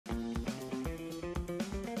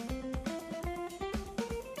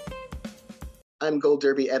I'm Gold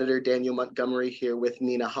Derby editor Daniel Montgomery here with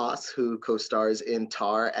Nina Haas, who co-stars in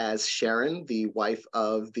Tar as Sharon, the wife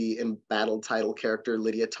of the embattled title character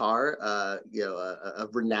Lydia Tar, a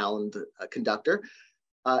renowned conductor.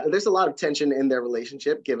 There's a lot of tension in their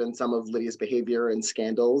relationship, given some of Lydia's behavior and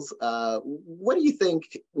scandals. What do you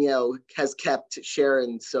think, has kept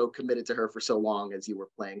Sharon so committed to her for so long as you were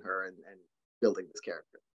playing her and building this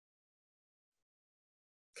character?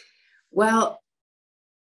 Well,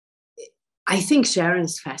 I think Sharon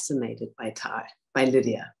is fascinated by Tar, by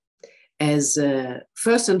Lydia, as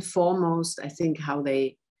first and foremost, I think how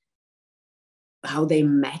they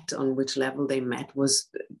met, on which level they met, was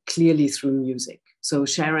clearly through music. So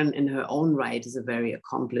Sharon, in her own right, is a very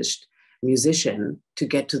accomplished musician. To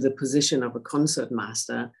get to the position of a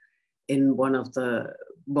concertmaster in one of the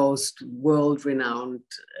most world-renowned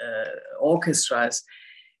orchestras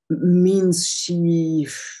means she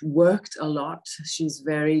worked a lot. She's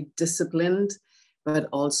very disciplined, but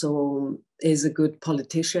also is a good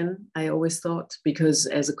politician, I always thought, because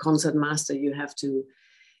as a concertmaster, you have to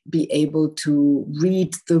be able to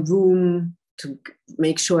read the room, to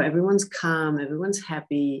make sure everyone's calm, everyone's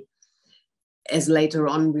happy. As later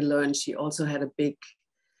on we learned, she also had a big,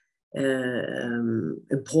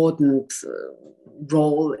 important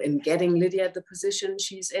role in getting Lydia the position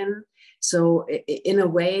she's in. So in a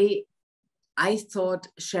way, I thought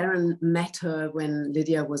Sharon met her when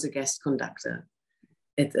Lydia was a guest conductor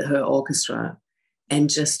at her orchestra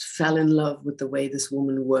and just fell in love with the way this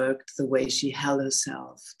woman worked, the way she held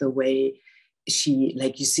herself, the way she,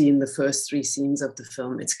 like you see in the first 3 scenes of the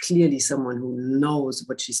film, it's clearly someone who knows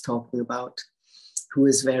what she's talking about, who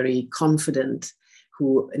is very confident,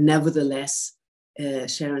 who nevertheless,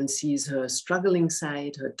 Sharon sees her struggling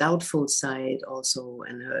side, her doubtful side also,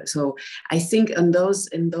 and her. So I think on those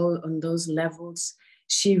levels,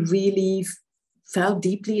 she really fell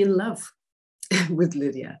deeply in love with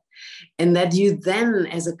Lydia, and that you then,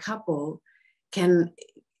 as a couple, can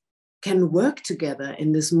work together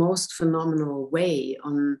in this most phenomenal way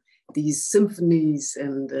on these symphonies,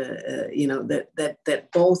 and that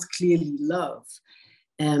both clearly love.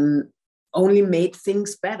 Only made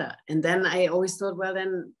things better. And then I always thought, well,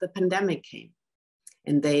 then the pandemic came.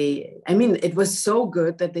 And it was so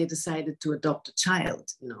good that they decided to adopt a child,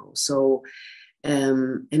 So,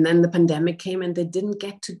 and then the pandemic came and they didn't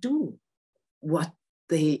get to do what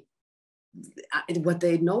they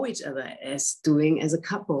know each other as doing as a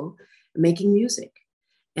couple, making music.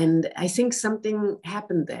 And I think something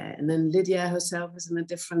happened there. And then Lydia herself is in a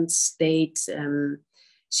different state.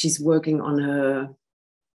 She's working on her,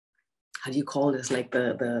 how do you call this? Like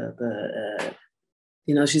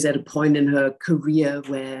she's at a point in her career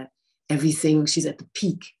where she's at the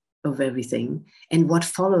peak of everything. And what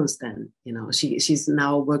follows then? She's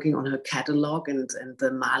now working on her catalog, and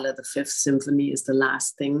the Mahler, the Fifth Symphony, is the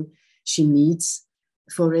last thing she needs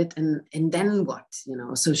for it. And then what?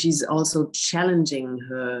 So she's also challenging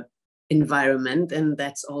her environment, and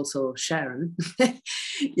that's also Sharon.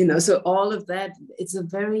 So all of that, it's a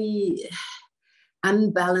very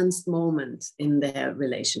unbalanced moment in their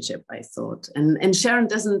relationship, I thought. And Sharon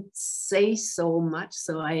doesn't say so much,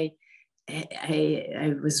 so I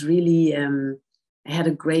was really, I had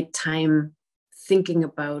a great time thinking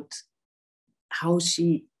about how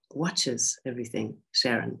she watches everything,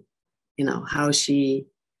 Sharon,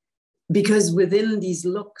 because within these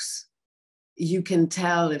looks, you can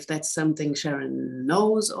tell if that's something Sharon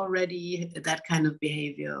knows already, that kind of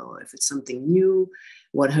behavior, or if it's something new,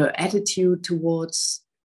 what her attitude towards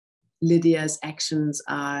Lydia's actions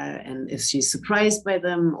are, and if she's surprised by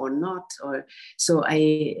them or not. So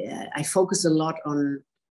I focus a lot on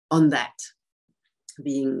that,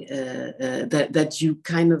 being that you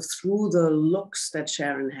kind of, through the looks that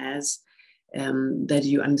Sharon has, that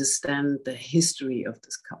you understand the history of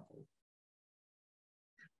this couple.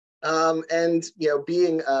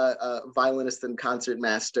 Being a violinist and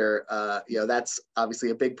concertmaster, that's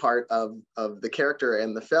obviously a big part of the character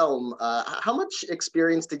and the film. How much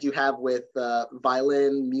experience did you have with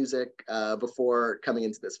violin music before coming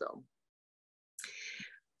into this film?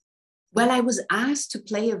 Well, I was asked to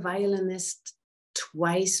play a violinist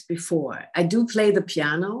twice before. I do play the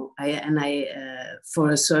piano, at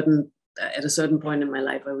a certain point in my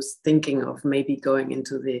life, I was thinking of maybe going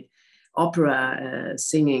into the opera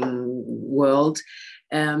singing world,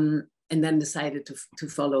 and then decided to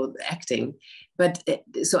follow the acting. But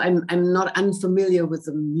so I'm not unfamiliar with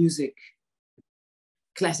the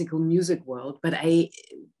classical music world, but I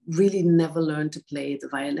really never learned to play the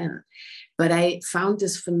violin. But I found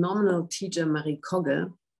this phenomenal teacher, Marie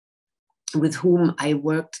Kogge, with whom I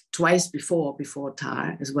worked twice before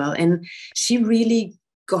Tar as well. And she really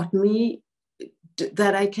got me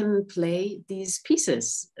that I can play these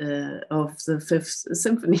pieces of the Fifth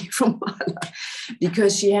Symphony from Mahler,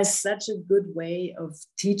 because she has such a good way of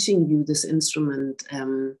teaching you this instrument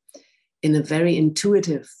in a very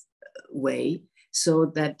intuitive way, so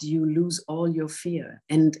that you lose all your fear.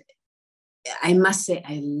 And I must say,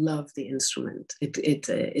 I love the instrument.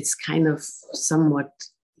 It's kind of somewhat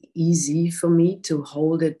easy for me to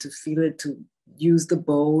hold it, to feel it, to use the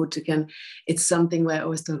bow, it's something where I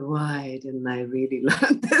always thought, why didn't I really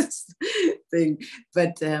learn this thing?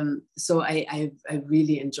 But so I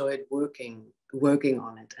really enjoyed working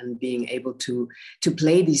on it and being able to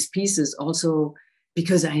play these pieces also,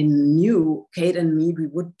 because I knew Kate and me, we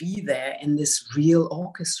would be there in this real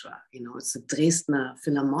orchestra. You know, it's the Dresdner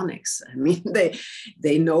Philharmonics. I mean,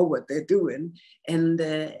 they know what they're doing. And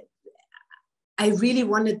I really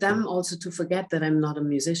wanted them also to forget that I'm not a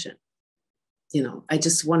musician. You know, I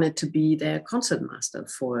just wanted to be their concertmaster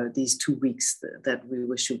for these 2 weeks that we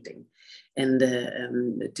were shooting. And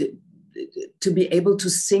to be able to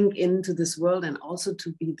sink into this world, and also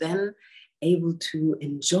to be then able to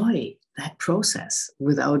enjoy that process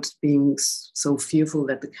without being so fearful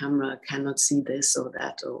that the camera cannot see this or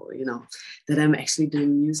that, or, you know, that I'm actually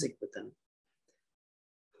doing music with them.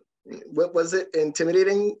 What was it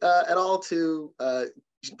intimidating at all to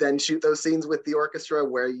then shoot those scenes with the orchestra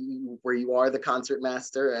where you are the concert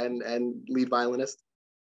master and lead violinist?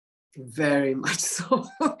 Very much so.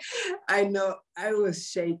 I know I was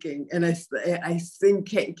shaking, and I think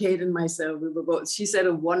Kate and myself, we were both. She said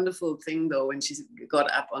a wonderful thing though when she got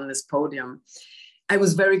up on this podium. I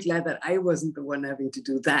was very glad that I wasn't the one having to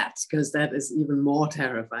do that, because that is even more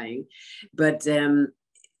terrifying. But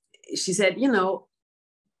she said, you know,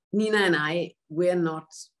 Nina and I, we're not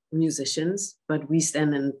musicians, but we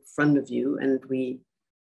stand in front of you and we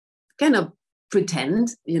kind of pretend,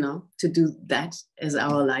 you know, to do that as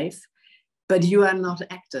our life. But you are not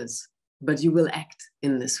actors, but you will act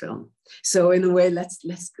in this film. So in a way, let's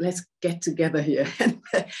get together here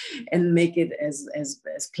and make it as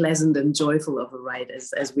pleasant and joyful of a ride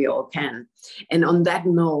as we all can. And on that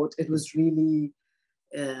note, it was really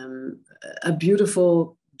a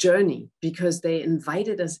beautiful journey, because they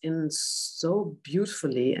invited us in so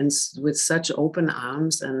beautifully and with such open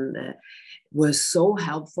arms, and were so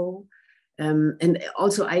helpful. And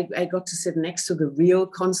also I got to sit next to the real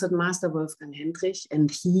concertmaster, Wolfgang Hendrich, and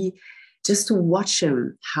he, just to watch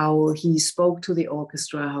him, how he spoke to the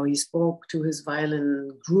orchestra, how he spoke to his violin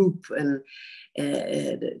group, and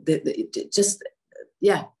just,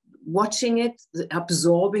 yeah, watching it,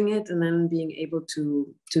 absorbing it, and then being able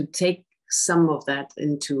to take some of that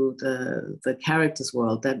into the character's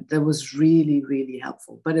world, that was really, really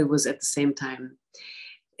helpful. But it was at the same time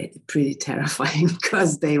pretty terrifying,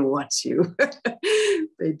 because they watch you.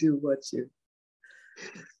 They do watch you.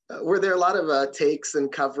 Were there a lot of takes and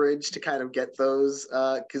coverage to kind of get those?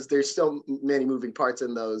 Because there's so many moving parts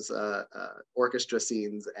in those orchestra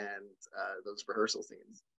scenes and those rehearsal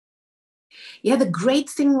scenes. Yeah, the great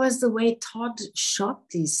thing was the way Todd shot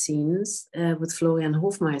these scenes with Florian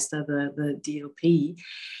Hofmeister, the DOP.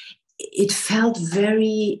 It felt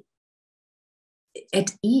very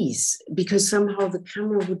at ease, because somehow the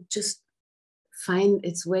camera would just find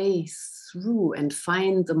its way through and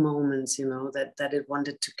find the moments, you know, that it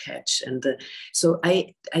wanted to catch. And so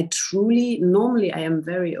I truly, normally I am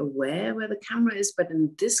very aware where the camera is, but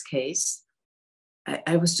in this case,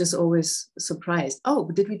 I was just always surprised.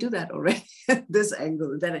 Oh, did we do that already? This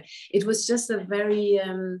angle. That it was just a very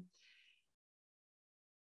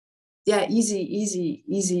easy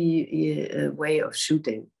way of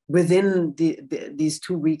shooting within these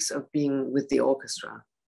 2 weeks of being with the orchestra.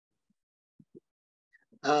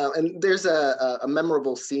 And there's a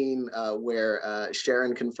memorable scene where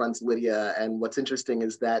Sharon confronts Lydia, and what's interesting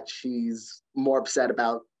is that she's more upset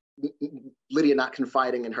about Lydia not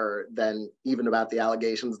confiding in her than even about the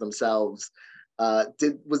allegations themselves.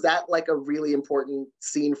 Was that like a really important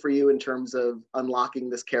scene for you in terms of unlocking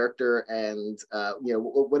this character? And you know,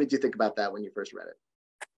 what did you think about that when you first read it?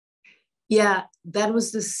 Yeah, that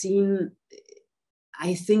was the scene.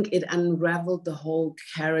 I think it unraveled the whole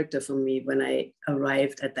character for me when I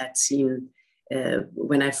arrived at that scene,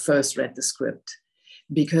 when I first read the script,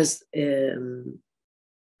 because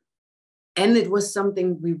and it was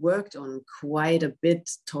something we worked on quite a bit,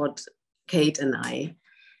 Todd, Kate and I,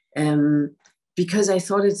 because I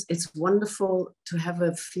thought it's wonderful to have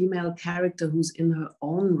a female character who's in her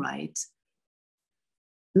own right,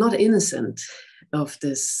 not innocent of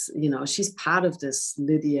this, you know, she's part of this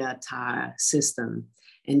Lydia Tarr system,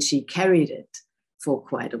 and she carried it for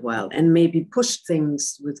quite a while and maybe pushed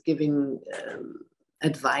things with giving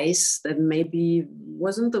advice that maybe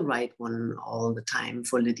wasn't the right one all the time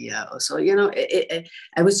for Lydia. Or so,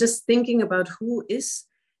 I was just thinking about who is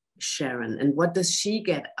Sharon and what does she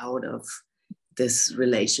get out of this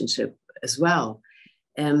relationship as well.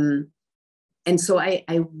 And so I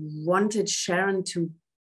wanted Sharon to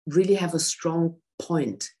really have a strong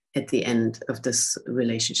point at the end of this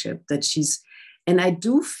relationship, that and I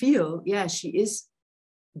do feel, she is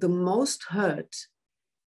the most hurt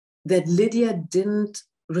that Lydia didn't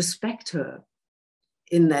respect her,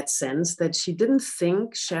 in that sense that she didn't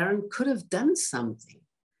think Sharon could have done something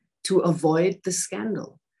to avoid the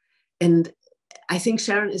scandal. And I think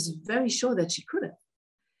Sharon is very sure that she could have,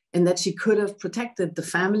 and that she could have protected the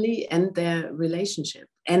family and their relationship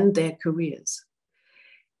and their careers.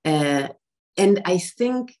 And I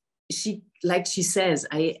think like she says,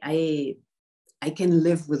 I can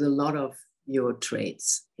live with a lot of your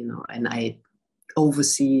traits, and I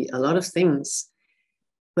oversee a lot of things.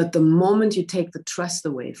 But the moment you take the trust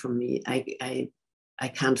away from me, I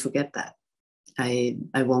can't forget that. I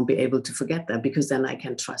won't be able to forget that, because then I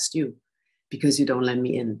can trust you, because you don't let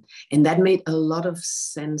me in. And that made a lot of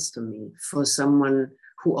sense to me for someone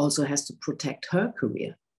who also has to protect her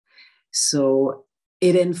career. So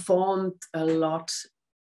it informed a lot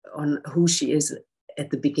on who she is at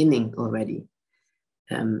the beginning already.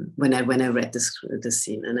 When I read this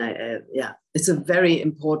scene, and it's a very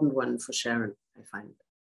important one for Sharon, I find.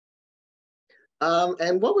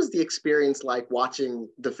 And what was the experience like watching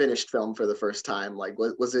the finished film for the first time? Like,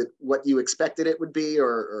 was it what you expected it would be,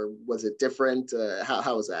 or was it different?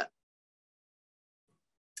 How was that?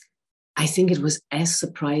 I think it was as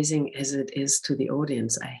surprising as it is to the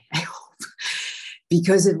audience, I hope.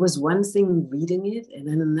 Because it was one thing reading it, and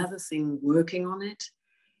then another thing working on it.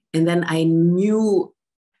 And then I knew,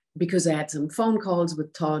 because I had some phone calls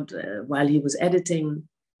with Todd while he was editing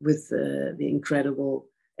with the incredible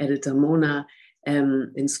editor Mona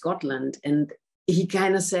in Scotland. And he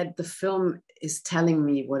kind of said, the film is telling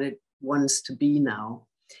me what it wants to be now.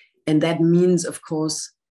 And that means, of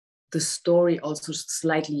course, the story also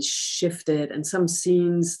slightly shifted, and some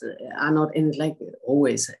scenes are not in it, like it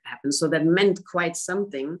always happens. So that meant quite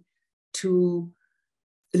something to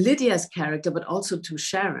Lydia's character, but also to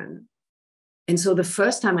Sharon. And so the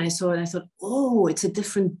first time I saw it, I thought, oh, it's a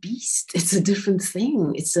different beast. It's a different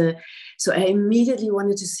thing. So I immediately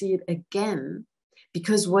wanted to see it again,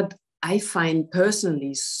 because what I find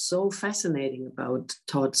personally so fascinating about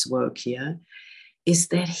Todd's work here is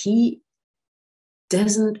that he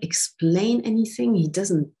doesn't explain anything. He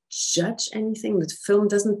doesn't judge anything. The film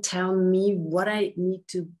doesn't tell me what I need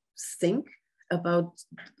to think about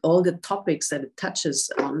all the topics that it touches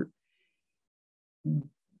on.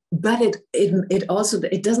 But it also,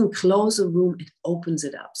 it doesn't close a room, it opens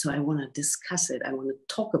it up. So I want to discuss it. I want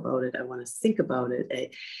to talk about it. I want to think about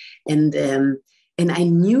it. And I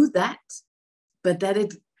knew that, but that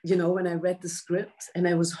it, when I read the script, and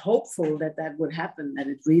I was hopeful that that would happen, that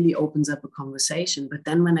it really opens up a conversation. But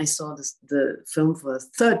then when I saw the film for a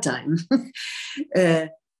third time, I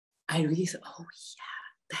really thought, oh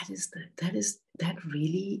yeah, that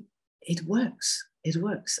really, it works. It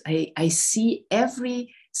works. I see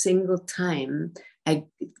every single time I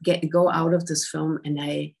go out of this film and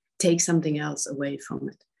I take something else away from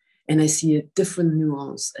it. And I see a different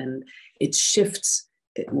nuance, and it shifts.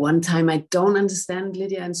 One time I don't understand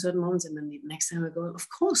Lydia in certain moments, and then the next time I go, of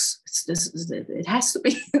course, it has to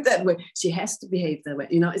be that way. She has to behave that way.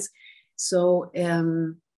 It's so,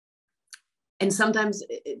 and sometimes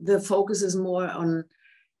the focus is more on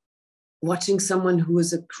watching someone who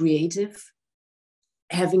is a creative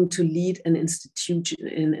having to lead an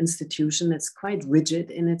institution that's quite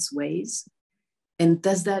rigid in its ways. And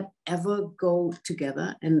does that ever go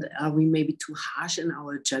together? And are we maybe too harsh in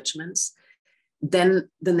our judgments? Then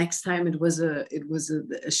the next time it was a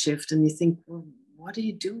shift, and you think, well, what do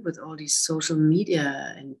you do with all these social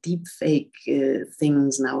media and deep fake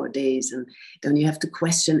things nowadays? And then you have to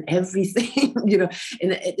question everything,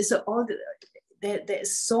 and so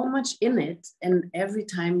there's so much in it, and every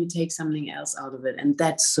time you take something else out of it, and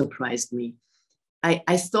that surprised me.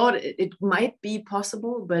 I thought it might be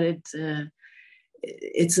possible, but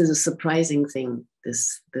it's a surprising thing,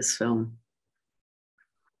 this film.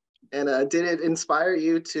 And did it inspire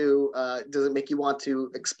you to, does it make you want to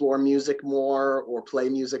explore music more or play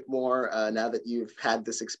music more now that you've had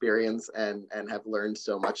this experience and have learned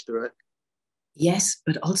so much through it? Yes,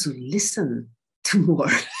 but also listen to more.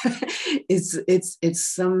 it's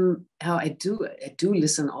somehow I do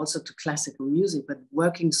listen also to classical music, but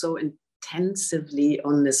working so intensively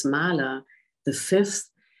on this Mahler, the fifth,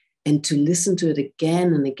 and to listen to it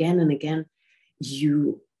again and again and again,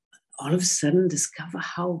 you all of a sudden discover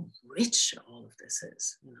how rich all of this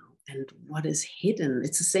is, you know, and what is hidden.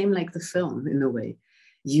 It's the same like the film in a way.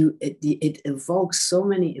 It evokes so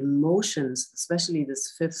many emotions, especially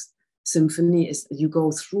this fifth symphony. Is you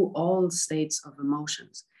go through all states of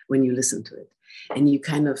emotions when you listen to it, and you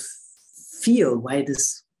kind of feel why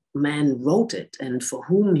this man wrote it and for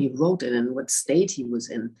whom he wrote it and what state he was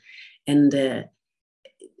in. And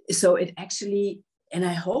so it actually, and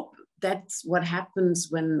I hope that's what happens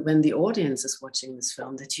when the audience is watching this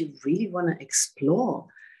film, that you really want to explore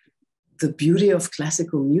the beauty of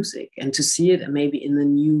classical music and to see it maybe in a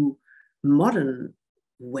new modern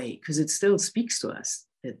way, because it still speaks to us.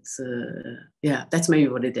 It's yeah, that's maybe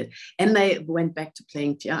what it did. And I went back to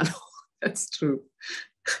playing piano. That's true.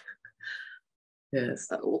 Yes.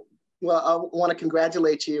 Well, I want to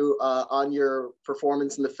congratulate you on your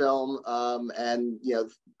performance in the film, and you know,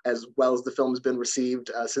 as well as the film has been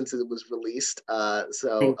received since it was released.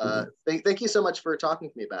 Thank you so much for talking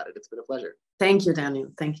to me about it. It's been a pleasure. Thank you,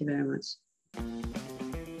 Daniel. Thank you very much.